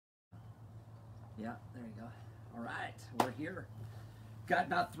Yeah, there you go. All right, we're here. Got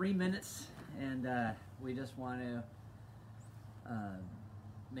about 3 minutes, and we just want to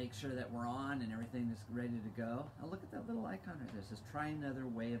make sure that we're on and everything is ready to go. Oh, look at that little icon right there. It says, try another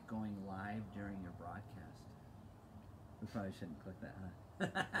way of going live during your broadcast. We probably shouldn't click that,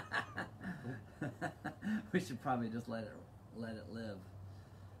 huh? We should probably just let it live.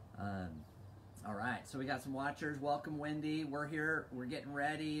 All right, so we got some watchers. Welcome, Wendy. We're here. We're getting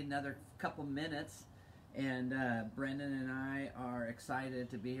ready. Another couple minutes. And Brendan and I are excited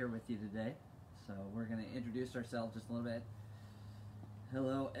to be here with you today. So we're going to introduce ourselves just a little bit.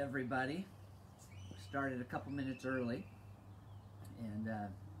 Hello, everybody. We started a couple minutes early. And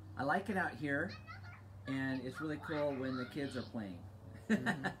I like it out here. And it's really cool when the kids are playing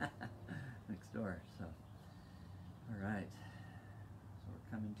next door. So, all right. So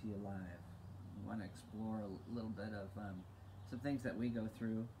we're coming to you live. We want to explore a little bit of some things that we go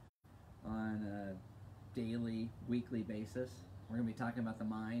through on a daily, weekly basis. We're going to be talking about the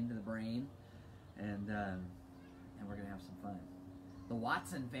mind, the brain, and we're going to have some fun. The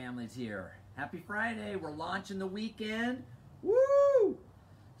Watson family's here. Happy Friday! We're launching the weekend. Woo!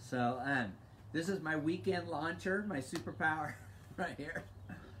 So this is my weekend launcher, my superpower right here.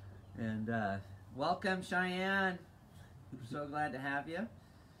 And welcome, Cheyenne. We're so glad to have you.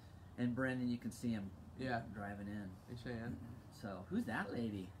 And Brendan, you can see him driving in. Hey, Cheyenne. So who's that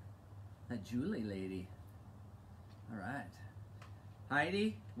lady? That Julie lady. All right.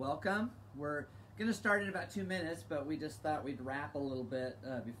 Heidi, welcome. We're going to start in about 2 minutes, but we just thought we'd wrap a little bit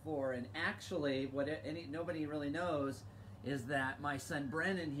before. And actually, nobody really knows is that my son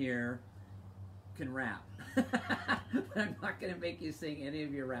Brennan here can rap. I'm not going to make you sing any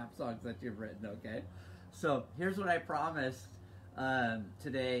of your rap songs that you've written, okay? So here's what I promised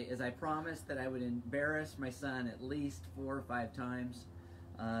today is I promised that I would embarrass my son at least 4 or 5 times.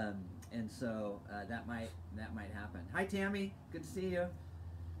 And so that might happen. Hi, Tammy. Good to see you.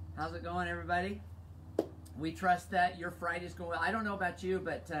 How's it going, everybody? We trust that your Friday's going well. I don't know about you,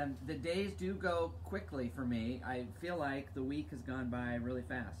 but the days do go quickly for me. I feel like the week has gone by really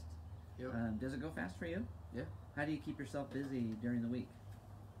fast. Yep. Does it go fast for you? Yeah. How do you keep yourself busy during the week?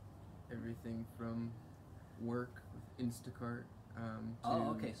 Everything from work with Instacart to... Oh,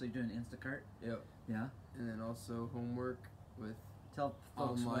 okay. So you're doing Instacart? Yep. Yeah. And then also homework with Tell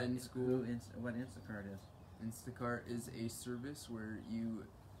folks online school. What Instacart is. Instacart is a service where you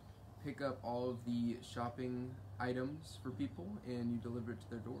pick up all of the shopping items for people and you deliver it to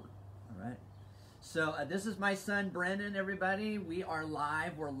their door. All right. So this is my son Brendan, everybody. We are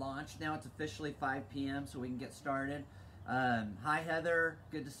live. We're launched now. It's officially 5 p.m. so we can get started. Hi, Heather.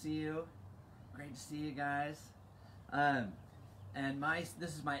 Good to see you. Great to see you guys. And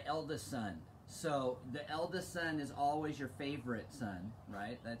this is my eldest son. So the eldest son is always your favorite son,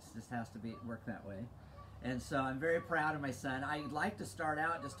 right? That just has to work that way. And so I'm very proud of my son. I'd like to start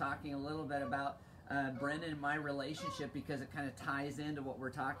out just talking a little bit about Brendan and my relationship because it kind of ties into what we're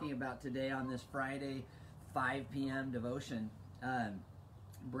talking about today on this Friday 5 p.m. devotion.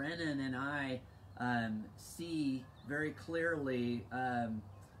 Brendan and I see very clearly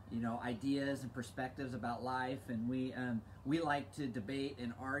ideas and perspectives about life, and we like to debate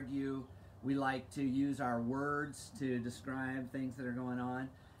and argue. We like to use our words to describe things that are going on.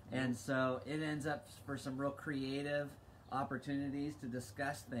 And so it ends up for some real creative opportunities to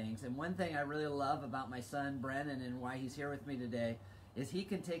discuss things. And one thing I really love about my son, Brennan, and why he's here with me today, is he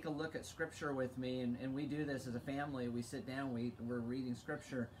can take a look at Scripture with me. And we do this as a family. We sit down, we're reading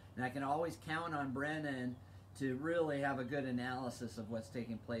Scripture. And I can always count on Brennan to really have a good analysis of what's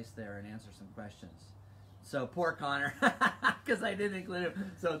taking place there and answer some questions. So poor Connor, because I didn't include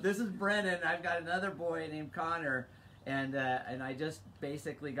him. So this is Brennan. I've got another boy named Connor, and I just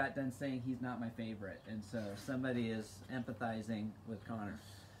basically got done saying he's not my favorite, and so somebody is empathizing with Connor.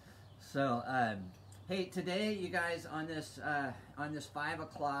 So hey, today you guys on this 5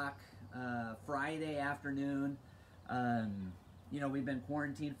 o'clock Friday afternoon, we've been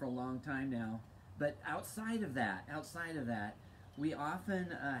quarantined for a long time now, but outside of that, we often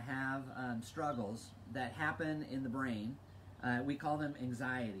have struggles that happen in the brain. We call them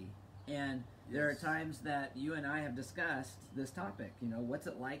anxiety. And there are times that you and I have discussed this topic. What's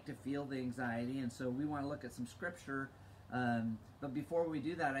it like to feel the anxiety? And so we want to look at some Scripture. But before we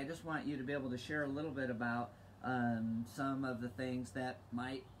do that, I just want you to be able to share a little bit about some of the things that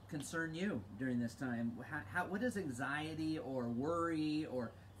might concern you during this time. What is anxiety or worry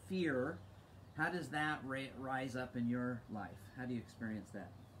or fear? How does that rise up in your life? How do you experience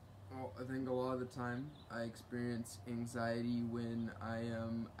that? Well, I think a lot of the time I experience anxiety when I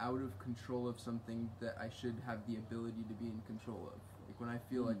am out of control of something that I should have the ability to be in control of. Like when I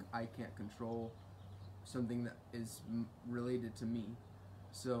feel like I can't control something that is related to me.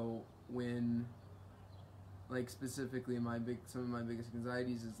 So when, like, specifically some of my biggest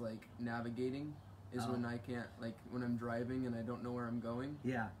anxieties is like navigating is when I can't, like, when I'm driving and I don't know where I'm going.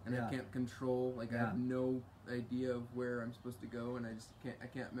 Yeah. And I can't control, like, I have no idea of where I'm supposed to go, and I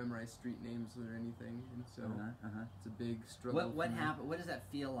can't memorize street names or anything, and so it's a big struggle. What happen? What does that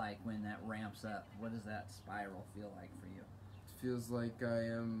feel like when that ramps up? What does that spiral feel like for you? It feels like I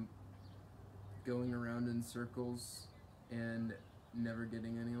am going around in circles and never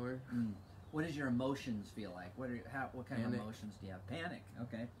getting anywhere. What does your emotions feel like? What kind of emotions do you have? Panic.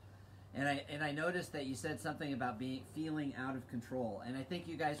 Okay. And I noticed that you said something about feeling out of control, and I think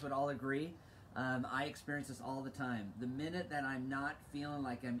you guys would all agree. I experience this all the time. The minute that I'm not feeling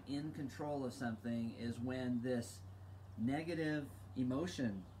like I'm in control of something is when this negative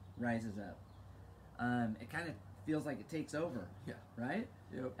emotion rises up. It kind of feels like it takes over. Yeah. Right?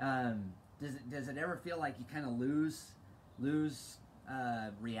 Yep. Does it ever feel like you kind of lose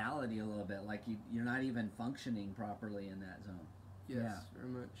reality a little bit, like you're not even functioning properly in that zone? Yes, very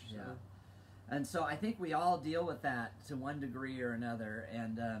much. So. Yeah. And so I think we all deal with that to one degree or another.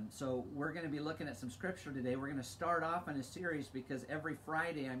 And so we're going to be looking at some scripture today. We're going to start off in a series because every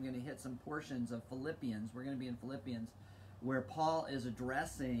Friday I'm going to hit some portions of Philippians. We're going to be in Philippians where Paul is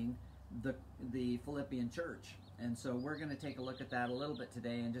addressing the Philippian church. And so we're going to take a look at that a little bit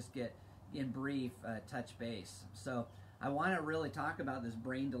today and just get, in brief, touch base. So I want to really talk about this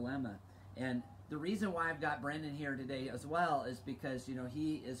brain dilemma. And the reason why I've got Brendan here today as well is because,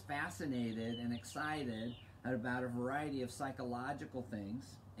 he is fascinated and excited about a variety of psychological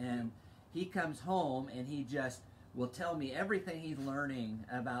things. And he comes home and he just will tell me everything he's learning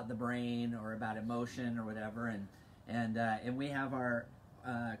about the brain or about emotion or whatever. And we have our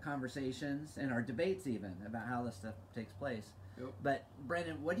conversations and our debates even about how this stuff takes place. Yep. But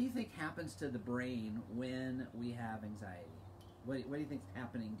Brendan, what do you think happens to the brain when we have anxiety? What do you think is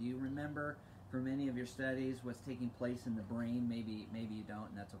happening? Do you remember from any of your studies what's taking place in the brain? Maybe you don't,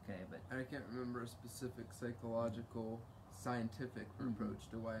 and that's okay. But I can't remember a specific psychological, scientific approach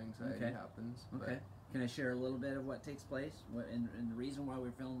to why anxiety happens. Okay. Can I share a little bit of what takes place? And the reason why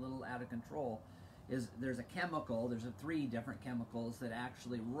we're feeling a little out of control is there's three different chemicals that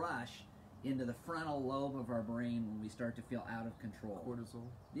actually rush into the frontal lobe of our brain when we start to feel out of control. Cortisol.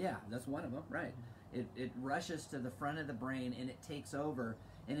 Yeah, that's one of them, right. It rushes to the front of the brain and it takes over.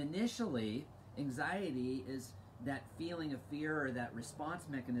 And initially, anxiety is that feeling of fear, or that response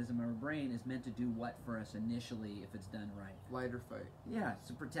mechanism of our brain is meant to do what for us initially if it's done right? Flight or fight. Yeah, it's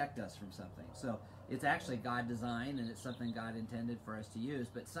to protect us from something. So it's actually God designed and it's something God intended for us to use.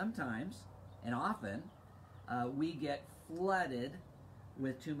 But sometimes, and often, we get flooded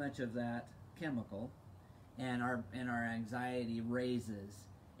with too much of that chemical, and our anxiety raises,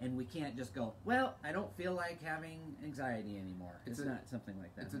 and we can't just go, well, I don't feel like having anxiety anymore. It's not something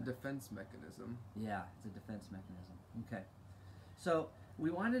like that. It's a defense mechanism. Yeah, it's a defense mechanism. Okay. So we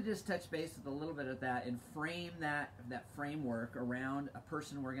want to just touch base with a little bit of that and frame that framework around a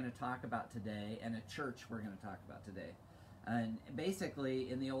person we're going to talk about today and a church we're going to talk about today. And basically,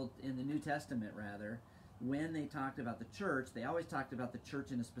 in the New Testament, rather, when they talked about the church, they always talked about the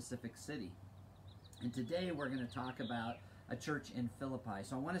church in a specific city. And today we're going to talk about a church in Philippi.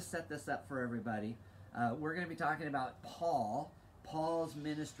 So I want to set this up for everybody. We're going to be talking about Paul. Paul's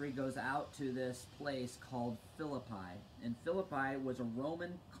ministry goes out to this place called Philippi. And Philippi was a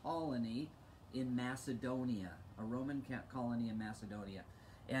Roman colony in Macedonia. A Roman colony in Macedonia.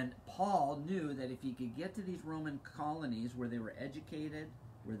 And Paul knew that if he could get to these Roman colonies where they were educated,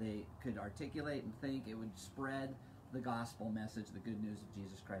 where they could articulate and think, it would spread the gospel message, the good news of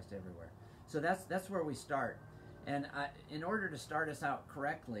Jesus Christ everywhere. So that's where we start. And in order to start us out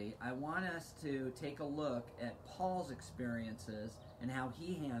correctly, I want us to take a look at Paul's experiences and how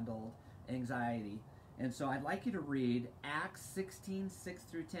he handled anxiety. And so I'd like you to read Acts 16, 6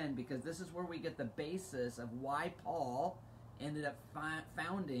 through 10, because this is where we get the basis of why Paul ended up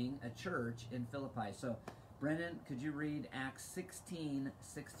founding a church in Philippi. So, Brendan, could you read Acts 16,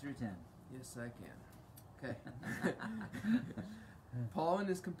 6 through 10? Yes, I can. Okay. Paul and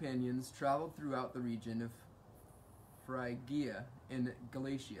his companions traveled throughout the region of Phrygia in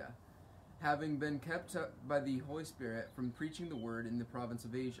Galatia, having been kept up by the Holy Spirit from preaching the word in the province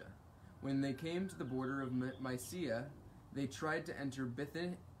of Asia. When they came to the border of Mysia, they tried to enter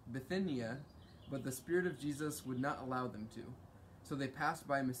Bithynia, but the Spirit of Jesus would not allow them to. So they passed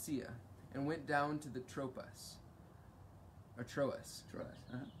by Mysia and went down to the Troas.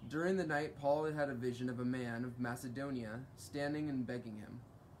 During the night, Paul had a vision of a man of Macedonia standing and begging him,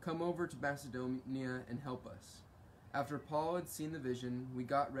 "Come over to Macedonia and help us." After Paul had seen the vision, we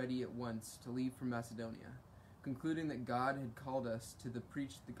got ready at once to leave for Macedonia, concluding that God had called us to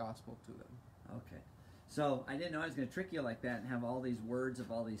preach the gospel to them. Okay. So I didn't know I was going to trick you like that and have all these words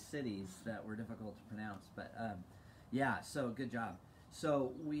of all these cities that were difficult to pronounce. But yeah, so good job.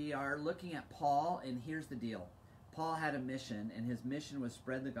 So we are looking at Paul, and here's the deal. Paul had a mission, and his mission was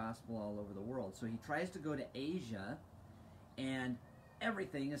spread the gospel all over the world. So he tries to go to Asia, and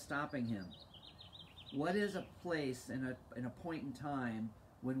everything is stopping him. What is a place and a point in time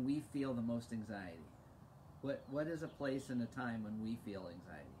when we feel the most anxiety? What is a place and a time when we feel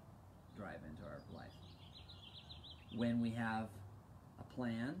anxiety drive into our life? When we have a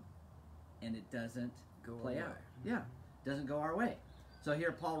plan and it doesn't play out. Yeah, doesn't go our way. So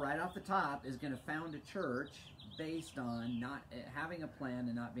here Paul right off the top is going to found a church based on not having a plan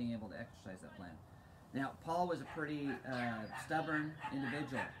and not being able to exercise that plan. Now, Paul was a pretty stubborn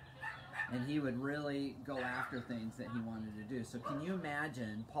individual, and he would really go after things that he wanted to do. So can you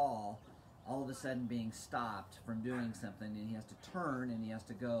imagine Paul all of a sudden being stopped from doing something, and he has to turn and he has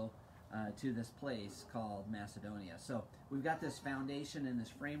to go to this place called Macedonia. So we've got this foundation and this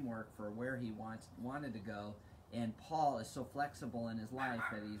framework for where he wanted to go, and Paul is so flexible in his life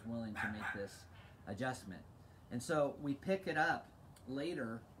that he's willing to make this adjustment. And so we pick it up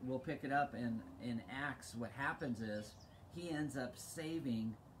later. We'll pick it up in Acts. What happens is he ends up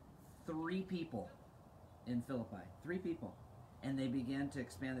saving 3 people in Philippi. 3 people. And they begin to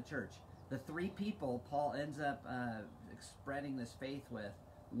expand the church. The 3 people Paul ends up spreading this faith with.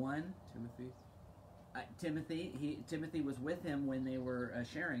 One, Timothy. Timothy was with him when they were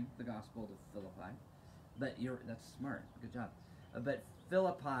sharing the gospel to Philippi. But that's smart. Good job. But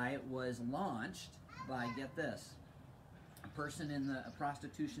Philippi was launched by, get this, a person in the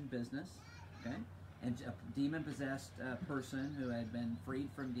prostitution business, okay, and a demon-possessed person who had been freed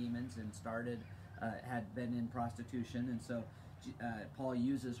from demons and had been in prostitution, and so Paul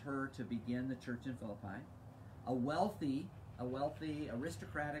uses her to begin the church in Philippi. A wealthy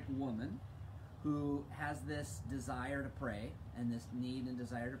aristocratic woman who has this desire to pray and this need and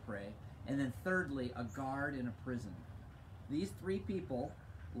desire to pray, and then thirdly, a guard in a prison. These 3 people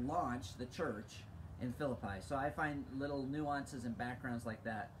launched the church in Philippi. So I find little nuances and backgrounds like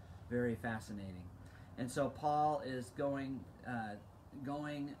that very fascinating. And so Paul is going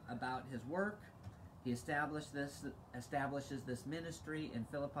about his work. He establishes this ministry in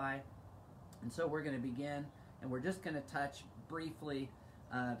Philippi. And so we're going to begin, and we're just going to touch briefly,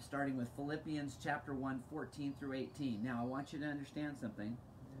 starting with Philippians chapter 1, 14 through 18. Now I want you to understand something.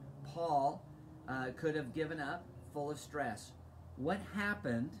 Paul could have given up, full of stress. What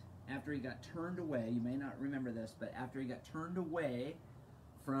happened after he got turned away? You may not remember this, but after he got turned away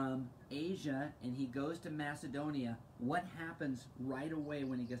from Asia and he goes to Macedonia, what happens right away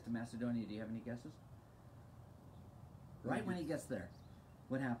when he gets to Macedonia? Do you have any guesses? Right when he gets there,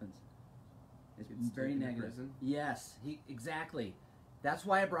 what happens? It's very negative. Yes, exactly. That's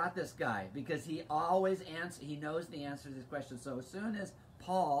why I brought this guy, because he always he knows the answer to this question. So as soon as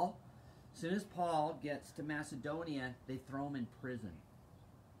Paul gets to Macedonia, they throw him in prison.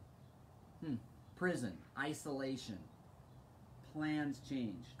 Prison, isolation, plans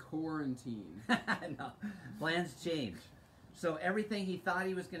change. Quarantine. No, plans change. So everything he thought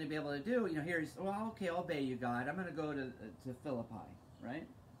he was going to be able to do, here he's, well, okay, I'll obey you, God. I'm going to go to Philippi, right?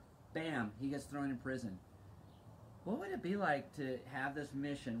 Bam, he gets thrown in prison. What would it be like to have this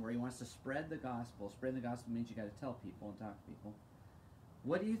mission where he wants to spread the gospel? Spread the gospel means you got to tell people and talk to people.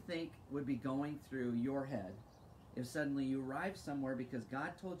 What do you think would be going through your head if suddenly you arrive somewhere because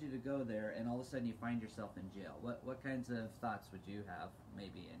God told you to go there, and all of a sudden you find yourself in jail? What kinds of thoughts would you have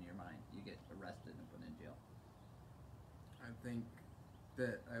maybe in your mind? You get arrested and put in jail. I think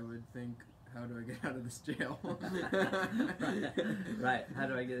that I would think, how do I get out of this jail? Right. How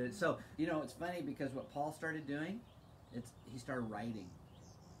do I get it? So, it's funny because what Paul started doing, he started writing.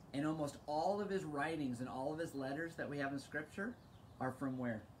 And almost all of his writings and all of his letters that we have in Scripture are from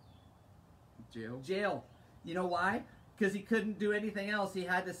where? Jail. You know why? Because he couldn't do anything else. He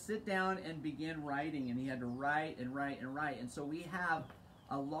had to sit down and begin writing, and he had to write and write and write. And so we have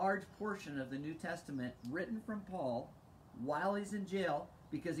a large portion of the New Testament written from Paul while he's in jail,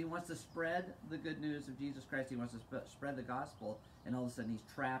 because he wants to spread the good news of Jesus Christ. He wants to spread the gospel, and all of a sudden he's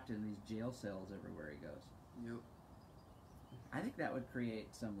trapped in these jail cells everywhere he goes. Yep. I think that would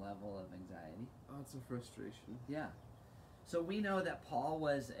create some level of anxiety. Lots of frustration. Yeah. So we know that Paul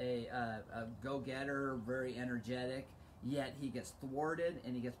was a go-getter, very energetic, yet he gets thwarted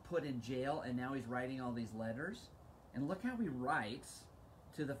and he gets put in jail, and now he's writing all these letters. And look how he writes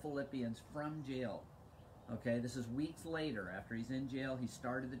to the Philippians from jail. Okay, this is weeks later after he's in jail. He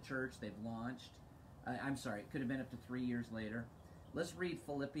started the church. They've launched. I'm sorry, it could have been up to 3 years later. Let's read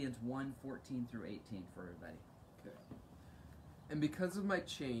Philippians 1:14 through 18 for everybody. Okay. And because of my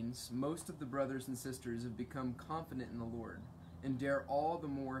chains, most of the brothers and sisters have become confident in the Lord, and dare all the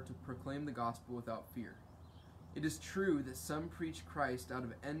more to proclaim the gospel without fear. It is true that some preach Christ out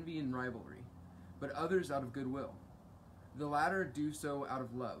of envy and rivalry, but others out of goodwill. The latter do so out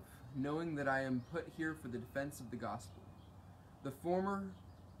of love, knowing that I am put here for the defense of the gospel. The former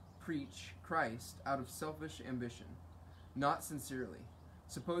preach Christ out of selfish ambition, not sincerely,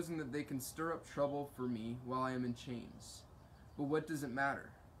 supposing that they can stir up trouble for me while I am in chains. But what does it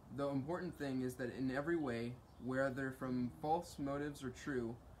matter? The important thing is that in every way, whether from false motives or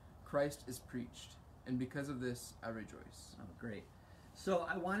true, Christ is preached, and because of this I rejoice. Oh, great. So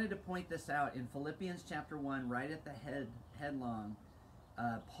I wanted to point this out in Philippians chapter 1, right at the headlong.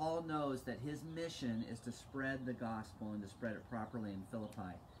 Paul knows that his mission is to spread the gospel and to spread it properly in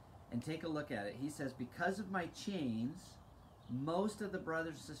Philippi. And take a look at it. He says, because of my chains, most of the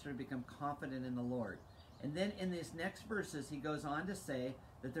brothers and sisters have become confident in the Lord. And then in these next verses, he goes on to say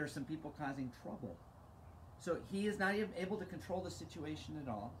that there are some people causing trouble. So he is not even able to control the situation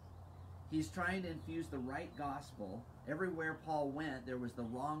at all. He's trying to infuse the right gospel. Everywhere Paul went, there was the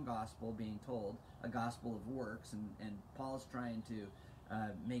wrong gospel being told, a gospel of works. And Paul's trying to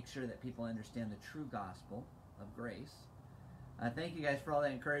make sure that people understand the true gospel of grace. Thank you guys for all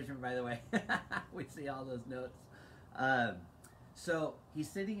that encouragement, by the way. We see all those notes. So he's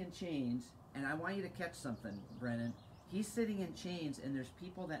sitting in chains, and I want you to catch something, Brennan. He's sitting in chains, and there's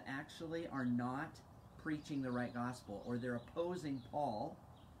people that actually are not preaching the right gospel, or they're opposing Paul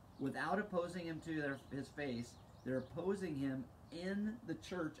without opposing him to his face. They're opposing him in the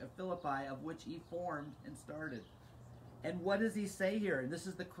church of Philippi, of which he formed and started. And what does he say here? And this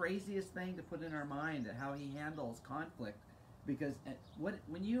is the craziest thing to put in our mind, at how he handles conflict. Because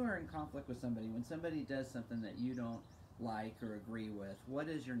when you are in conflict with somebody, when somebody does something that you don't like or agree with, what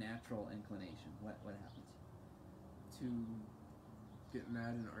is your natural inclination? What happens? To get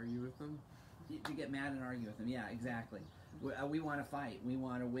mad and argue with them? To get mad and argue with them. Yeah, exactly. We want to fight. We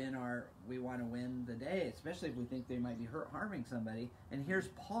want to win the day, especially if we think they might be harming somebody. And here's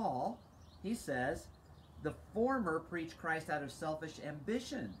Paul. He says, the former preach Christ out of selfish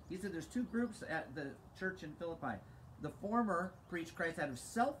ambition. He said there's two groups at the church in Philippi. The former preach Christ out of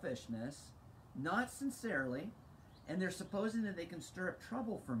selfishness, not sincerely, and they're supposing that they can stir up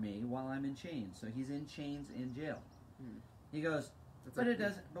trouble for me while I'm in chains. So he's in chains in jail. He goes, but it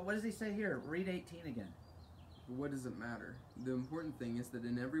doesn't. But what does he say here? Read 18 again. What does it matter? The important thing is that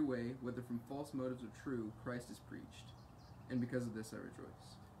in every way, whether from false motives or true, Christ is preached, and because of this I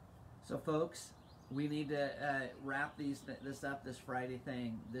rejoice. So, folks, we need to wrap this up, this Friday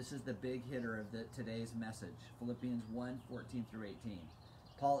thing. This is the big hitter of today's message. Philippians 1:14 through 18.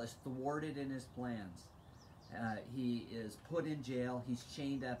 Paul is thwarted in his plans. He is put in jail. He's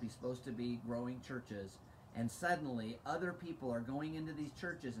chained up. He's supposed to be growing churches. And suddenly, other people are going into these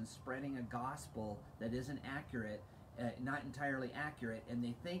churches and spreading a gospel that isn't accurate, not entirely accurate, and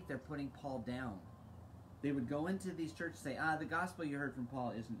they think they're putting Paul down. They would go into these churches and say, the gospel you heard from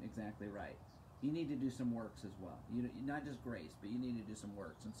Paul isn't exactly right. You need to do some works as well. Not just grace, but you need to do some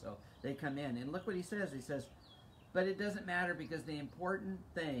works. And so they come in. And look what he says. He says, but it doesn't matter, because the important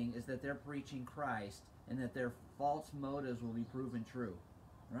thing is that they're preaching Christ, and that their false motives will be proven true.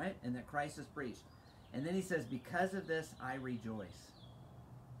 Right? And that Christ is preached. And then he says, because of this, I rejoice.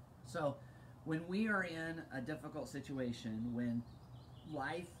 So when we are in a difficult situation, when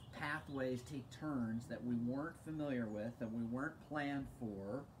life pathways take turns that we weren't familiar with, that we weren't planned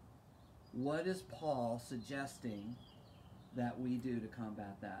for, what is Paul suggesting that we do to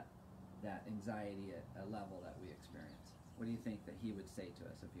combat that anxiety at a level that we experience? What do you think that he would say to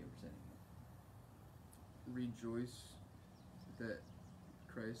us if he were sitting here? Rejoice that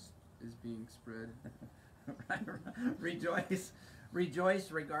Christ is being spread.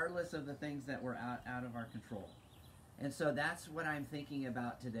 Rejoice regardless of the things that were out of our control. And so that's what I'm thinking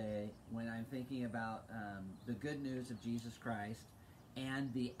about today when I'm thinking about the good news of Jesus Christ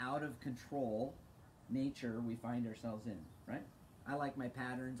and the out of control nature we find ourselves in, right? I like my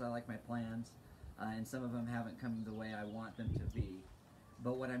patterns, I like my plans, and some of them haven't come the way I want them to be.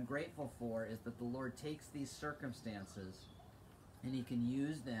 But what I'm grateful for is that the Lord takes these circumstances and he can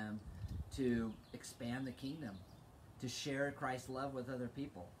use them to expand the kingdom, to share Christ's love with other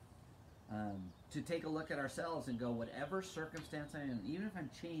people, to take a look at ourselves and go, whatever circumstance I'm in, even if I'm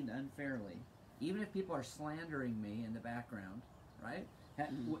chained unfairly, even if people are slandering me in the background, right?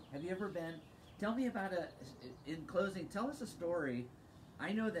 Have you ever been, in closing, tell us a story.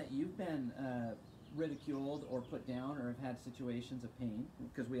 I know that you've been ridiculed or put down or have had situations of pain,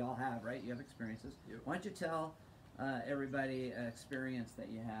 because we all have, right? You have experiences. Yep. Why don't you tell everybody an experience that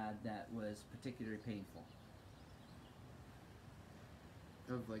you had that was particularly painful?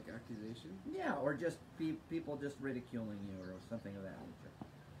 Of like accusation? Yeah, or just people just ridiculing you or something of that nature.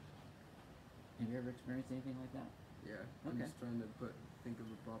 Have you ever experienced anything like that? Yeah. I'm Okay. just trying to think of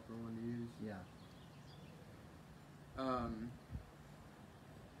a proper one to use. Yeah.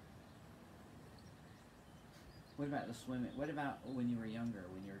 What about the swimming? What about when you were younger,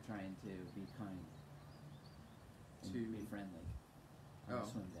 when you were trying to be kind and be friendly on the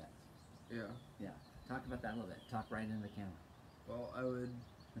swim decks? Yeah. Yeah. Talk about that a little bit. Talk right into the camera. Well, I would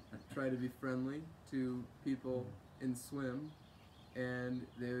try to be friendly to people in swim, and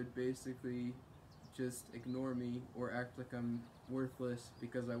they would basically just ignore me or act like I'm worthless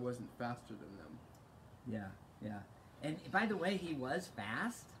because I wasn't faster than them. Yeah, yeah. And by the way, he was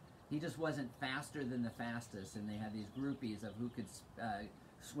fast. He just wasn't faster than the fastest, and they had these groupies of who could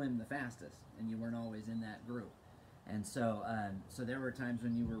swim the fastest, and you weren't always in that group. And so, so there were times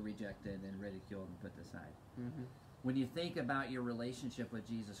when you were rejected and ridiculed and put aside. Mm-hmm. When you think about your relationship with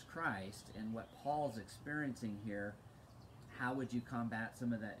Jesus Christ and what Paul's experiencing here, how would you combat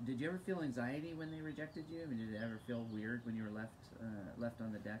some of that? Did you ever feel anxiety when they rejected you? I mean, did it ever feel weird when you were left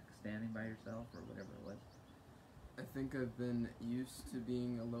on the deck standing by yourself or whatever it was? I think I've been used to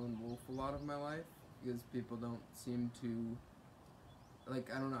being a lone wolf a lot of my life because people don't seem to, like,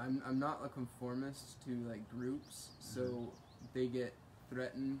 I don't know, I'm not a conformist to like groups, so they get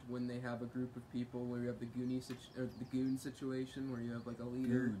threatened when they have a group of people where you have the goon situation where you have like a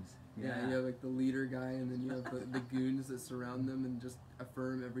leader. Goons. Yeah, you have like the leader guy, and then you have the goons that surround them and just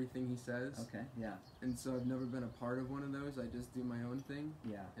affirm everything he says. Okay, yeah. And so I've never been a part of one of those. I just do my own thing.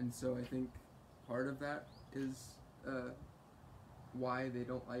 Yeah. And so I think part of that is why they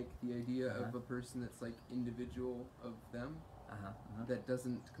don't like the idea of a person that's like individual of them, that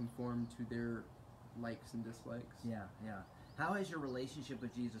doesn't conform to their likes and dislikes. Yeah, yeah. How is your relationship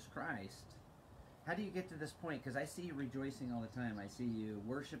with Jesus Christ? How do you get to this point? Because I see you rejoicing all the time. I see you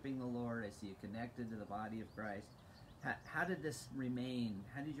worshiping the Lord. I see you connected to the body of Christ. How did this remain?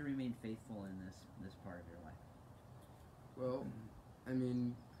 How did you remain faithful in this part of your life? Well, I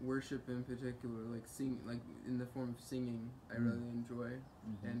mean, worship in particular, like like in the form of singing, I really enjoy,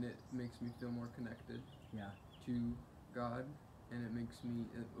 and it makes me feel more connected to God, and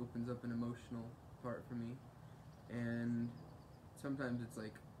it opens up an emotional part for me, and sometimes it's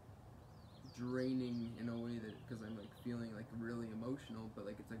like draining in a way that, because I'm like feeling like really emotional, but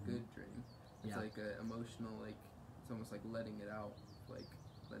like it's a good drain. It's like a emotional, like it's almost like letting it out, like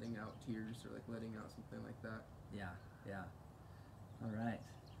letting out tears or like letting out something like that. Yeah, yeah. All right.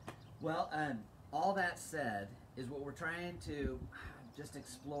 Well, all that said is what we're trying to just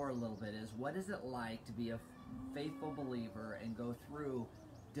explore a little bit is what is it like to be a faithful believer and go through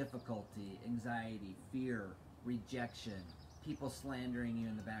difficulty, anxiety, fear, rejection, people slandering you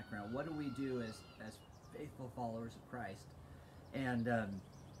in the background. What do we do as faithful followers of Christ? And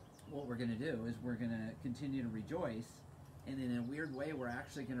what we're going to do is we're going to continue to rejoice, and in a weird way, we're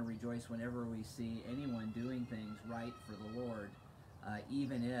actually going to rejoice whenever we see anyone doing things right for the Lord,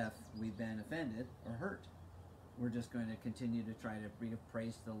 even if we've been offended or hurt. We're just going to continue to try to bring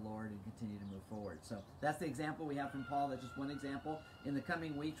praise to the Lord and continue to move forward. So that's the example we have from Paul. That's just one example. In the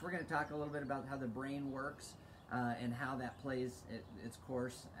coming weeks, we're going to talk a little bit about how the brain works and how that plays its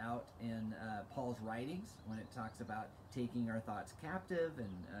course out in Paul's writings when it talks about taking our thoughts captive and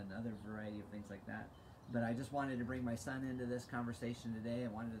another variety of things like that. But I just wanted to bring my son into this conversation today. I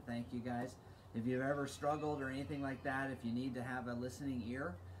wanted to thank you guys. If you've ever struggled or anything like that, if you need to have a listening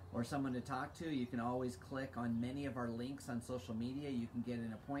ear or someone to talk to, you can always click on many of our links on social media. You can get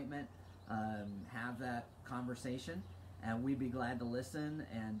an appointment, have that conversation, and we'd be glad to listen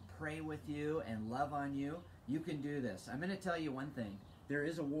and pray with you and love on you. You can do this. I'm going to tell you one thing. There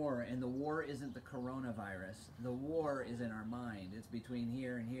is a war, and the war isn't the coronavirus. The war is in our mind. It's between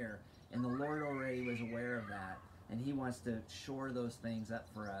here and here, and the Lord already was aware of that, and He wants to shore those things up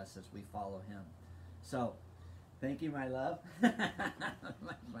for us as we follow Him. So, thank you, my love.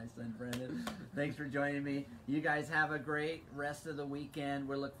 my son, Brendan. Thanks for joining me. You guys have a great rest of the weekend.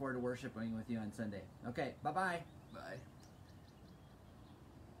 We look forward to worshiping with you on Sunday. Okay, bye-bye. Bye.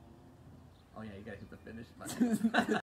 Oh, yeah, you got to hit the finish button.